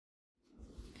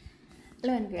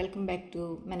Hello and welcome back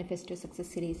to Manifesto Success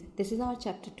Series. This is our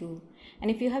chapter 2, and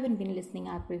if you haven't been listening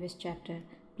our previous chapter,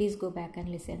 please go back and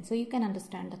listen so you can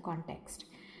understand the context.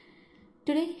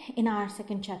 Today in our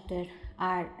second chapter,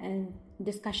 our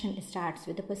discussion starts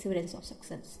with the perseverance of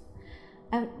success.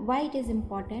 Why it is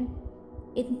important?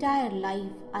 Entire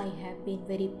life I have been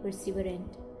very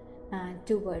perseverant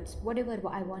towards whatever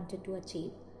I wanted to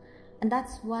achieve, and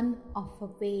that's one of a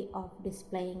way of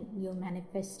displaying your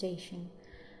manifestation.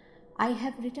 I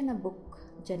have written a book,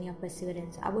 Journey of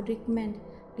Perseverance. I would recommend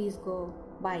please go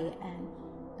buy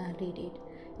and read it.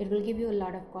 It will give you a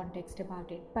lot of context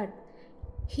about it. But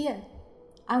here,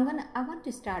 I want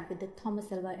to start with the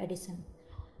Thomas Alva Edison.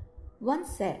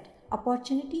 Once said,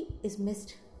 opportunity is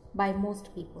missed by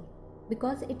most people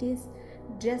because it is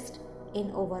dressed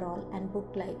in overall and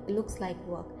looks like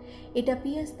work. It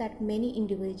appears that many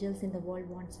individuals in the world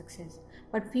want success,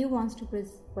 but few wants to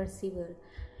persevere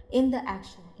in the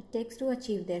action it takes to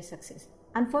achieve their success.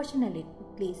 Unfortunately,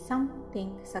 some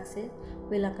think success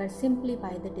will occur simply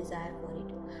by the desire for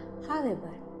it.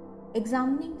 However,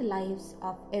 examining the lives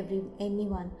of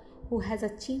anyone who has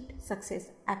achieved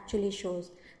success actually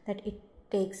shows that it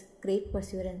takes great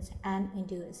perseverance and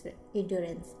endurance,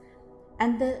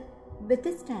 and the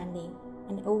withstanding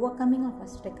and overcoming of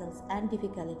obstacles and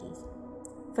difficulties.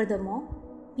 Furthermore,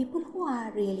 people who are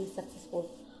really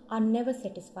successful are never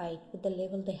satisfied with the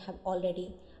level they have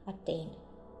already attained,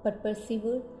 but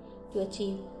persevere to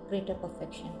achieve greater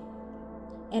perfection.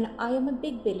 And I am a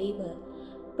big believer,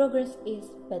 progress is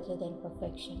better than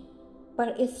perfection.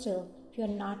 But still, if you are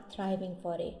not thriving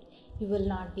for it, you will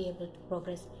not be able to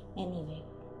progress anyway.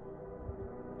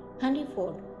 Henry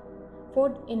Ford.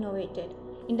 Ford innovated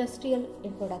industrial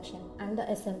production and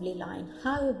the assembly line.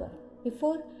 However,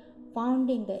 before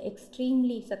founding the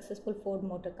extremely successful Ford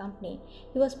Motor Company,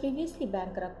 he was previously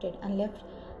bankrupted and left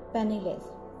penniless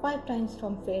 5 times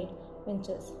from failed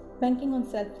ventures. Banking on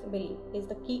self-belief is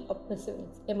the key of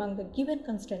perseverance among the given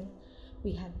constraints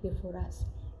we have before us.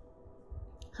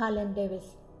 Harlan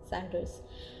Davis Sanders.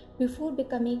 Before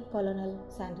becoming Colonel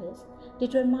Sanders,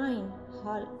 determined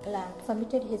Harlan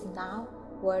submitted his now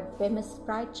world famous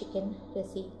fried chicken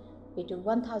recipe to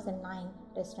 1009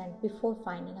 restaurant before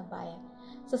finding a buyer.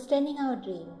 Sustaining our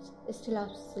dreams is still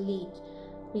obsolete.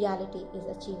 Reality is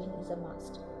achieving is a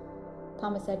must.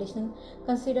 Thomas Edison,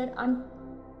 considered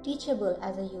unteachable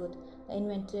as a youth, the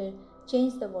inventor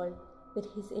changed the world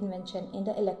with his invention in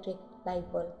the electric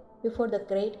light bulb. Before the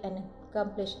great and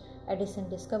accomplished Edison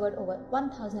discovered over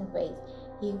 1000 ways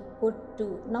he could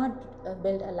to not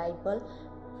build a light bulb,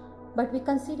 but we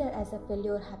consider as a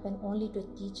failure happened only to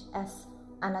teach us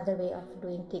another way of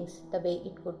doing things the way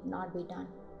it could not be done,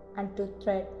 and to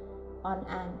tread on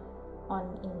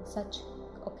in such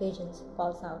occasions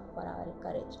calls out for our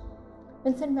courage.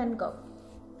 Vincent van Gogh.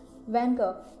 Van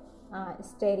Gogh's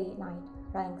Starry Night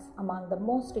ranks among the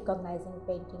most recognizing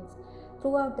paintings.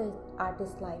 Throughout the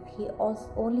artist's life, he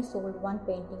only sold one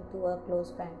painting to a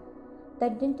close friend.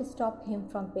 That didn't stop him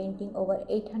from painting over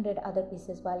 800 other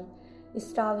pieces while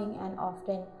starving and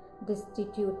often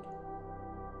destitute.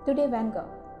 Today, Van Gogh,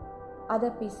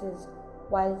 other pieces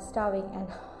while starving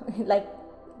and like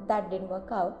that didn't work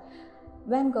out.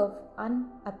 Van Gogh's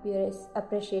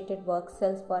unappreciated work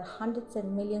sells for hundreds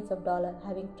and millions of dollars.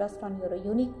 Having trust on your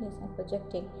uniqueness and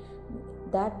projecting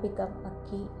that become a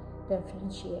key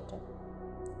differentiator.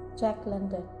 Jack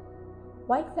London.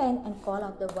 White Fang and Call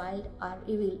of the Wild are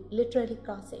evil, literally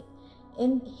crossing.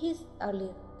 In his early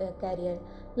career,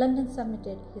 London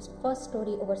submitted his first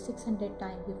story over 600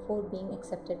 times before being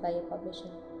accepted by a publisher.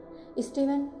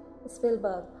 Steven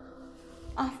Spielberg.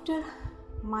 After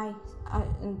my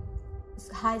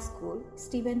high school,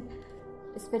 Steven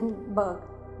Spielberg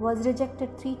was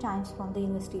rejected 3 times from the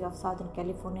University of Southern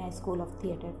California School of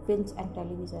Theatre, Films and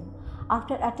Television.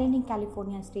 After attending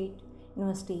California State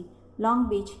University, Long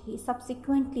Beach, he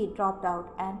subsequently dropped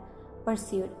out and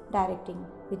pursued directing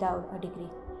without a degree.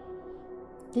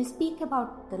 To speak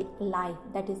about the life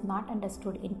that is not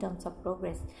understood in terms of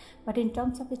progress, but in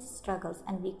terms of its struggles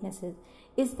and weaknesses,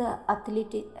 is the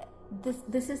athletic.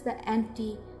 This is the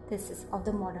antithesis of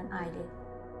the modern ideal.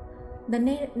 The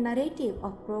narrative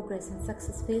of progress and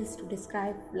success fails to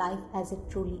describe life as it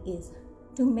truly is.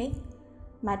 To make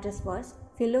matters worse,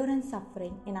 failure and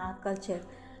suffering in our culture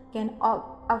can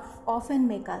often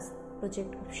make us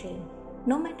project of shame.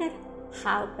 No matter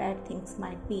how bad things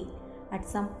might be, at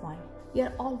some point, we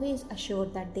are always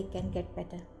assured that they can get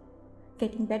better.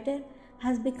 Getting better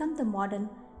has become the modern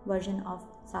version of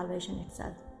salvation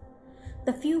itself.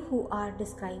 The few who are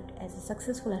described as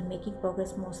successful and making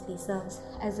progress mostly serves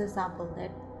as an example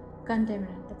that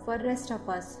contemporary. For the rest of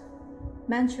us,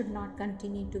 Man should not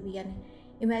continue to be an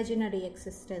imaginary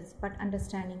existence but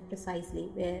understanding precisely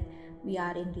where we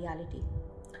are in reality.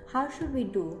 How should we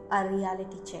do a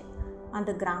reality check on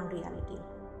the ground reality?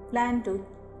 Plan to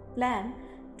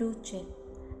check.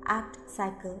 Act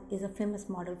cycle is a famous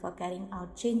model for carrying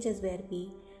out changes where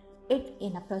be it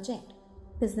in a project,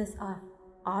 business or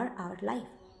our life.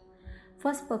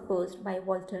 First proposed by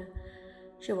Walter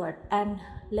Sheward and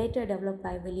later developed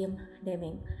by William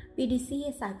Deming,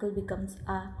 PDCA cycle becomes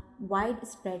a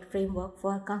widespread framework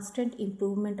for constant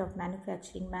improvement of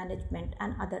manufacturing, management,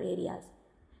 and other areas.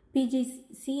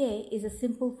 PDCA is a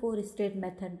simple four-stage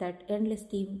method that endless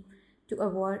team to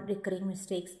avoid recurring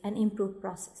mistakes and improve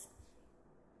process.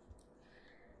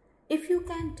 If you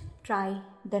can't try,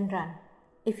 then run.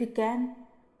 If you can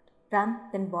run,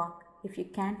 then walk. If you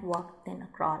can't walk, then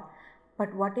crawl.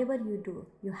 But whatever you do,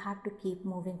 you have to keep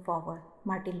moving forward.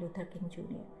 Martin Luther King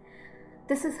Jr.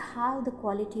 This is how the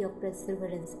quality of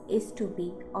perseverance is to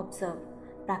be observed,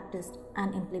 practiced,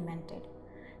 and implemented.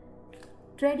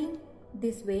 Treading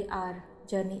this way, our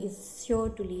journey is sure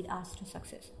to lead us to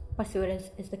success.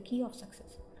 Perseverance is the key of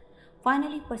success.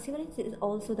 Finally, perseverance is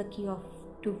also the key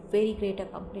to very great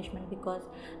accomplishment because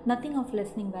nothing of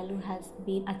lessening value has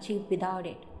been achieved without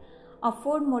it. A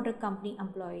Ford Motor Company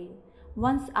employee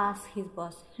once asked his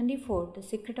boss, Henry Ford, the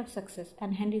secret of success,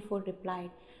 and Henry Ford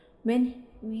replied, "When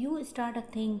you start a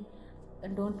thing,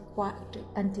 don't quit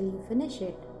until you finish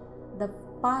it. The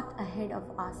path ahead of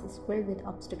us is filled with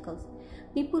obstacles.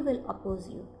 People will oppose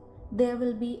you. There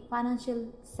will be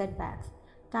financial setbacks,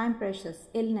 time pressures,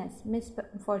 illness,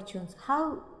 misfortunes.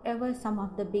 However, some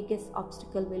of the biggest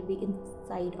obstacles will be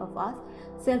inside of us: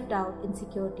 self-doubt,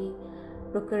 insecurity,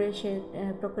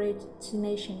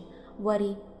 procrastination,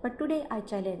 worry. But today I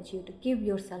challenge you to give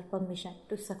yourself permission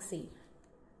to succeed.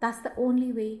 That's the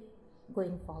only way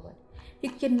going forward.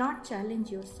 You cannot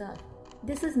challenge yourself.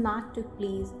 This is not to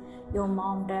please your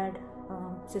mom, dad,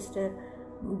 sister,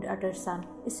 daughter, son.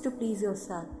 It's to please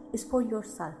yourself. It's for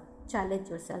yourself. Challenge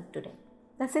yourself today.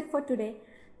 That's it for today.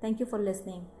 Thank you for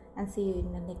listening and see you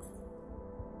in the next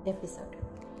episode.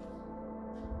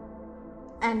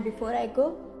 And before I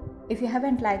go, if you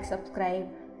haven't liked, subscribed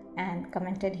and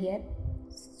commented here,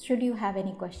 should you have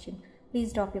any question,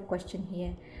 please drop your question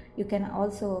here. You can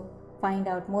also find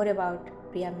out more about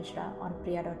Priya Mishra on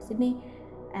priya.sydney,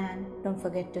 and don't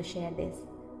forget to share this.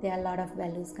 There are a lot of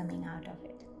values coming out of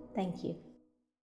it. Thank you.